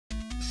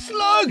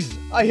Slugs!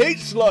 I hate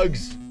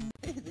slugs!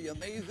 The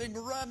amazing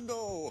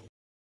Rando!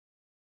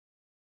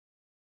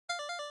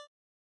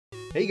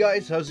 Hey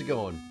guys, how's it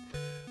going?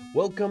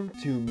 Welcome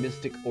to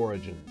Mystic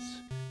Origins,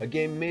 a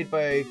game made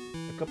by a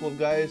couple of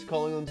guys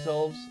calling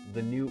themselves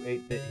the New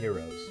 8-Bit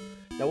Heroes.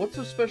 Now what's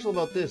so special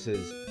about this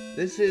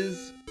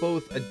is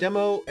both a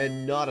demo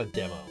and not a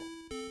demo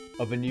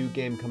of a new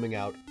game coming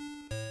out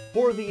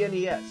for the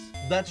NES.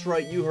 That's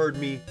right, you heard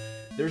me.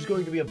 There's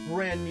going to be a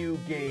brand new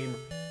game,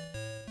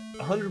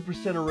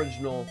 100%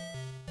 original,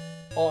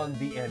 on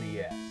the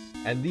NES.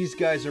 And these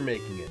guys are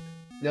making it.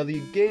 Now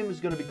the game is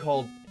going to be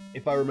called,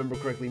 if I remember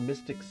correctly,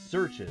 Mystic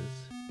Searches,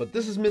 but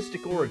this is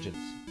Mystic Origins.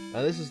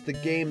 Now this is the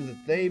game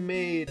that they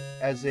made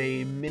as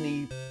a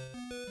mini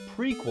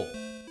prequel,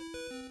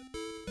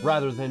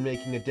 rather than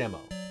making a demo.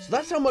 So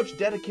that's how much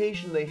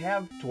dedication they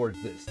have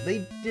towards this.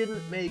 They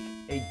didn't make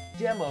a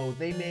demo,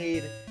 they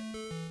made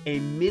a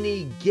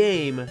mini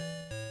game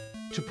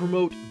to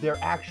promote their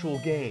actual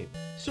game.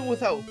 So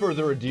without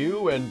further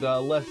ado, and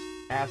less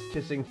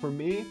ass-kissing from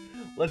me,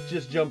 let's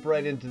just jump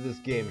right into this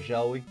game,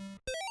 shall we?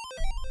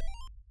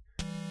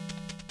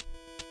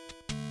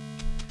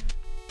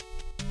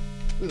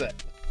 Look at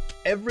that.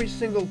 Every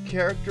single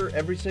character,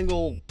 everything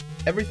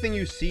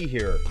you see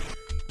here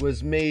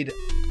was made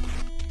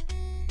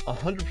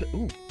 100%.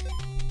 Ooh.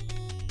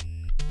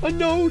 A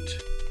note!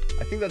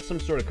 I think that's some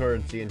sort of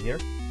currency in here.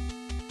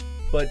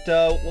 But,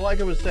 well, like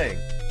I was saying,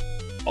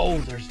 oh,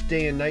 there's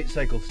day and night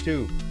cycles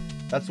too.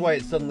 That's why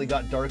it suddenly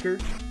got darker.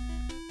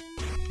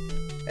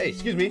 Hey,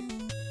 excuse me.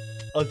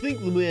 I think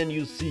the man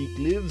you seek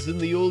lives in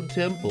the old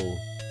temple,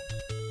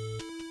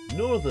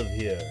 north of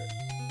here.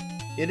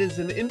 It is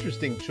an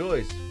interesting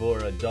choice for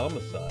a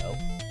domicile.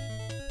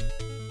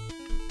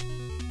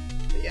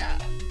 But yeah.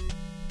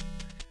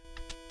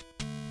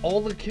 All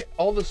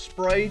the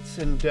sprites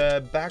and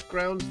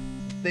backgrounds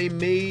they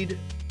made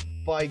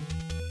by...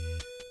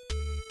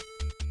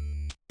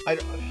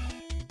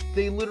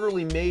 They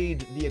literally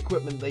made the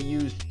equipment they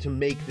used to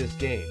make this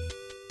game.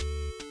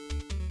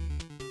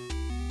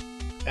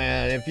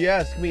 And if you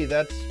ask me,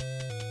 that's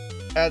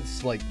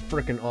like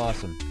frickin'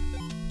 awesome.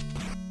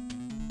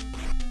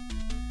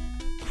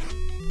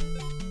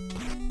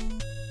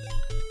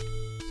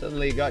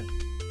 Suddenly it got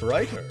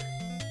brighter.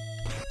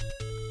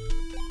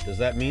 Does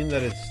that mean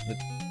that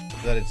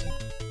it's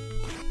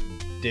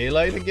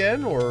daylight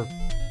again, or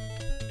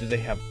do they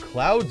have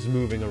clouds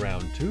moving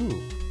around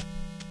too?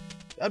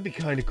 That'd be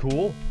kind of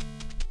cool.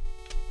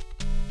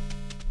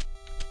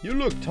 You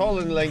look tall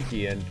and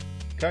lanky and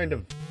kind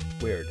of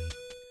weird.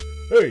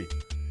 Hey,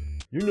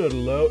 you're not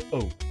allowed.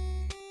 Oh,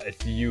 I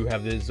see you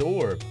have this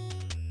orb.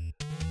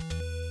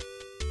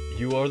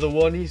 You are the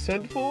one he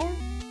sent for?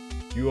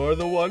 You are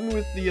the one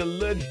with the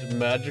alleged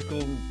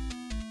magical...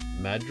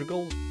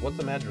 Madrigal? What's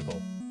a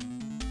madrigal?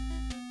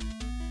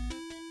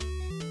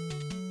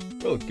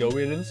 Well, go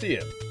in and see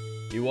him.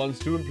 He wants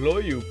to employ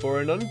you for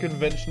an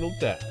unconventional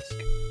task.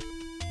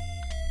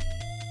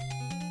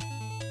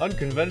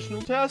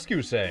 Unconventional task,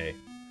 you say?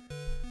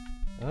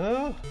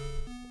 Oh.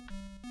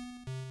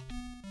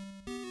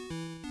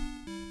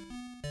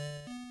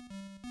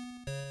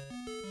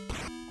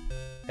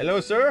 Hello,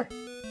 sir?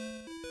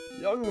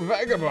 Young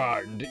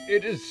vagabond,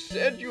 it is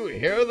said you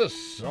hear the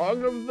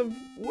song of the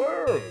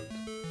world.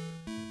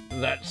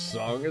 That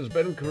song has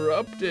been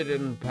corrupted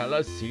in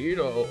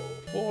Palacido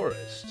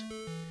Forest.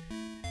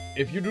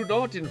 If you do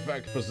not in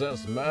fact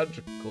possess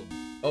magical...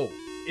 Oh,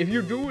 if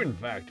you do in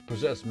fact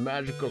possess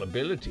magical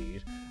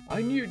abilities,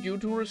 I need you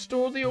to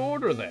restore the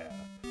order there.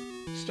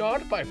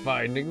 Start by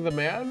finding the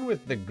man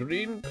with the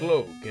green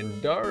cloak in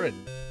Daryav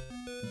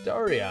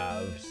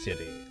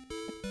City.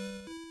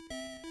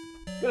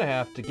 I'm gonna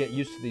have to get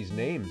used to these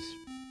names.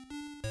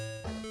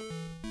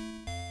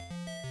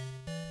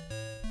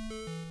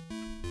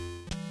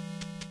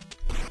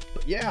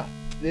 But yeah,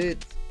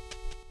 it's...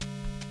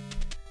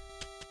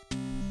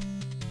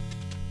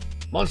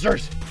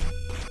 Monsters!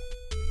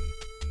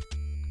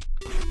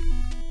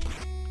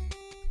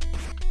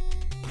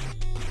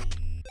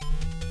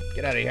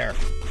 Get out of here.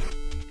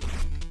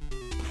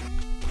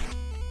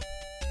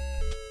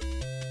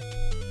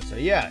 So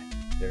yeah,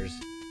 there's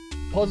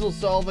puzzle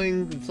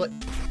solving, it's like...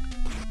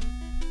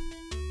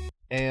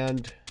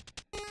 And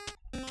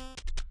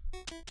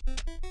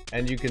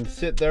you can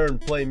sit there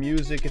and play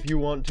music if you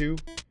want to.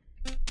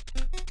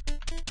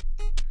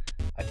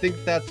 I think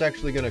that's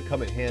actually going to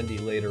come in handy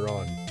later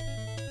on.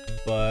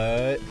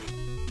 But...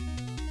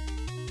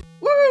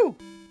 Woo!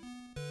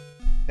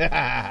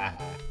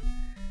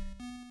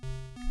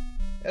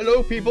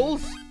 Hello,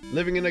 peoples!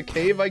 Living in a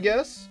cave, I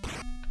guess?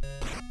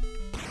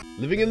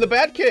 Living in the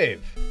Bat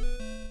Cave!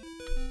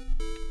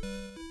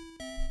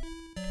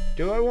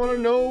 Do I want to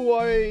know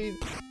why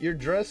your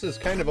dress is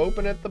kind of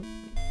open at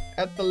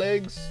the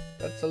legs?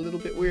 That's a little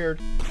bit weird.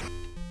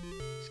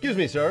 Excuse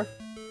me, sir.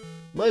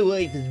 My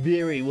wife is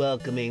very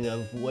welcoming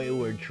of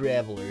wayward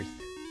travelers.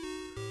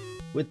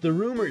 With the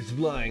rumors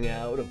flying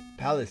out of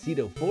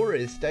Palacido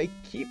Forest, I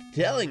keep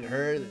telling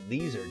her that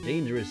these are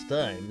dangerous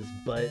times,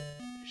 but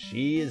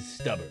she is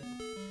stubborn.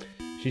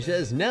 She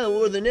says now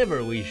more than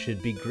ever we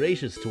should be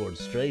gracious towards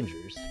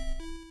strangers.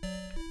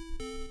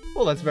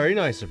 Well, that's very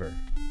nice of her.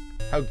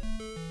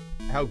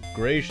 How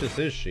gracious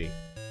is she?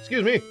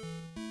 Excuse me.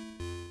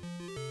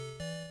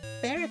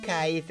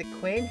 Barakai is a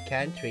quaint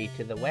country.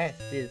 To the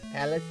west is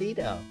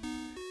Palacido.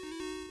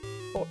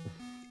 Oh,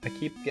 I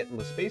keep getting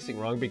the spacing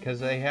wrong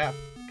because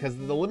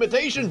of the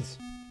limitations.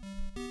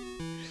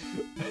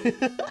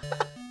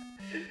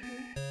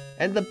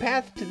 And the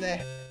path to the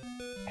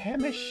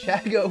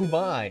Hamishago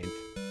mines.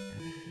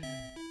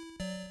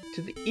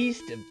 To the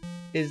east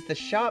is the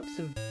shops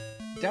of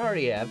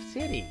Dariev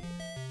City.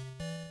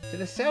 To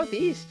the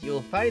southeast,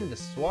 you'll find the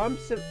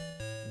swamps of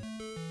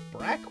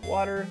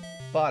Brackwater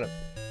Bottom.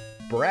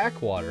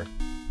 Brackwater?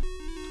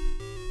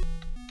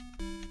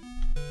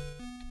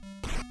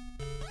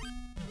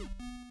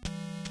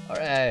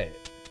 Alright.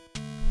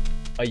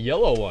 A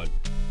yellow one.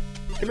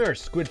 Come here,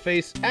 squid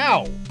face.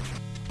 Ow!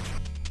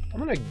 I'm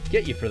gonna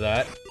get you for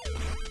that.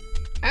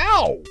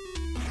 Ow!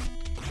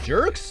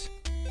 Jerks?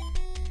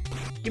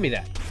 Give me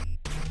that.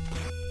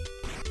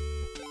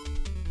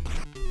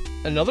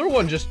 Another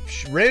one just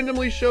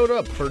randomly showed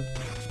up for...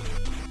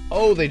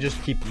 Oh, they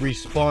just keep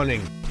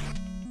respawning.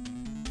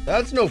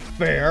 That's no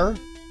fair.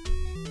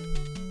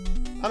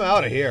 I'm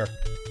out of here.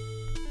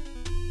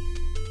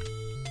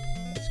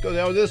 Let's go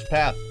down this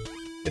path.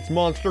 It's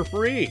monster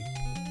free.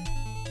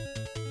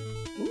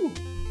 Ooh,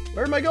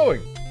 where am I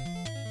going?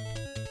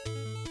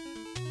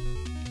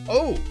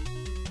 Oh.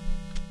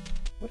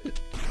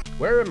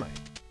 Where am I?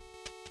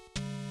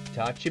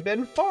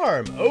 Tachiben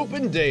Farm,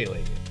 open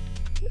daily.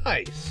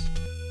 Nice.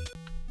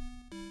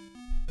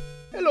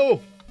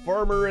 Hello,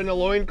 farmer in a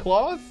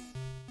loincloth.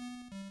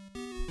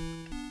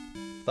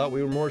 Thought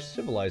we were more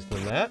civilized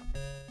than that.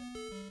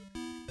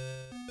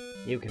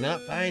 You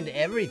cannot find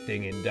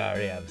everything in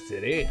Dariev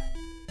City.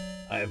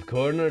 I've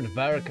cornered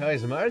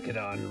Varakai's market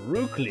on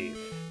Rookleaf.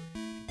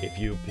 If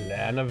you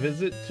plan a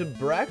visit to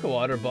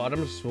Brackwater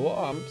Bottom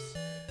Swamps,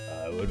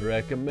 I would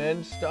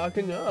recommend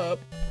stocking up.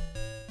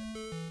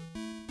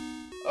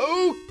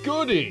 Oh,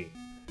 goody!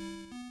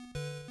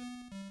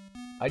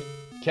 I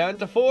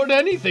can't afford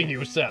anything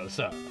you sell,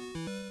 sir.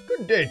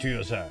 Good day to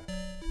you, sir.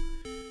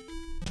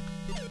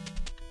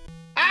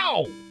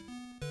 Ow!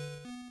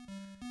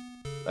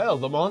 Well,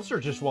 the monster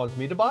just wants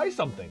me to buy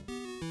something.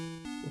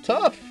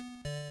 Tough.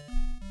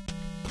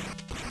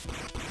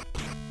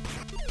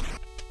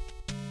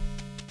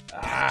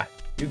 Ah,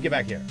 you get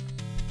back here.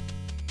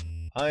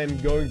 I'm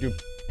going to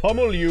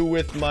pummel you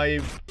with my...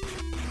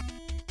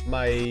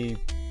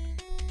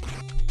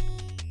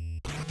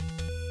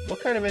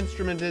 What kind of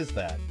instrument is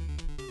that?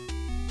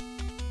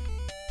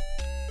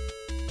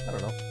 I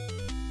don't know.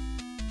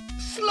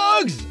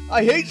 Slugs!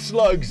 I hate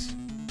slugs!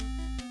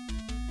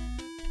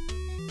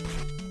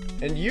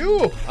 And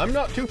you! I'm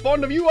not too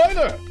fond of you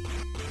either!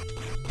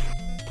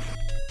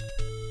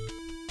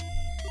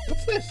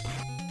 What's this?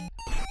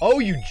 Oh,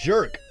 you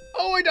jerk!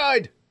 Oh, I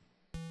died!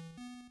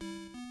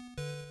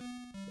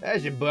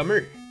 That's a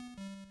bummer.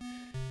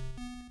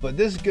 But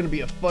this is gonna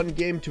be a fun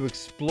game to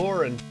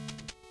explore and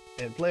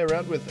play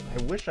around with.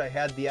 I wish I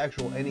had the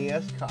actual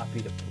NES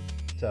copy to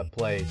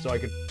play, so I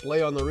could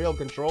play on the real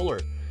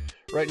controller.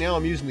 Right now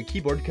I'm using the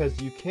keyboard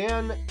because you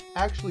can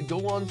actually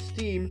go on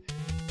Steam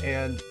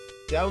and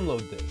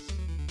download this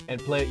and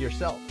play it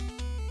yourself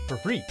for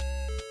free.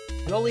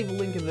 And I'll leave a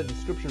link in the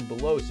description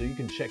below so you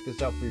can check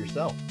this out for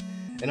yourself.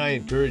 And I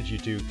encourage you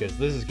to, because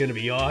this is going to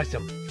be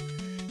awesome.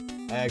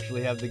 I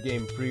actually have the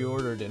game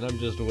pre-ordered and I'm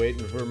just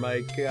waiting for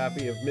my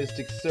copy of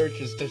Mystic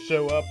Searches to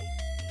show up.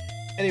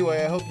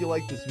 Anyway, I hope you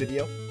liked this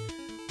video.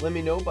 Let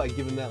me know by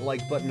giving that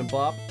like button a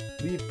bop.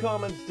 Leave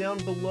comments down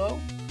below.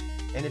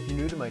 And if you're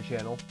new to my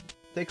channel,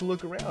 take a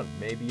look around.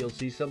 Maybe you'll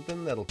see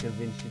something that'll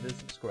convince you to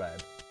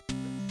subscribe.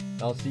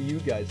 I'll see you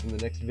guys in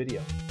the next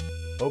video.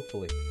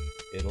 Hopefully,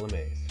 it'll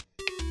amaze.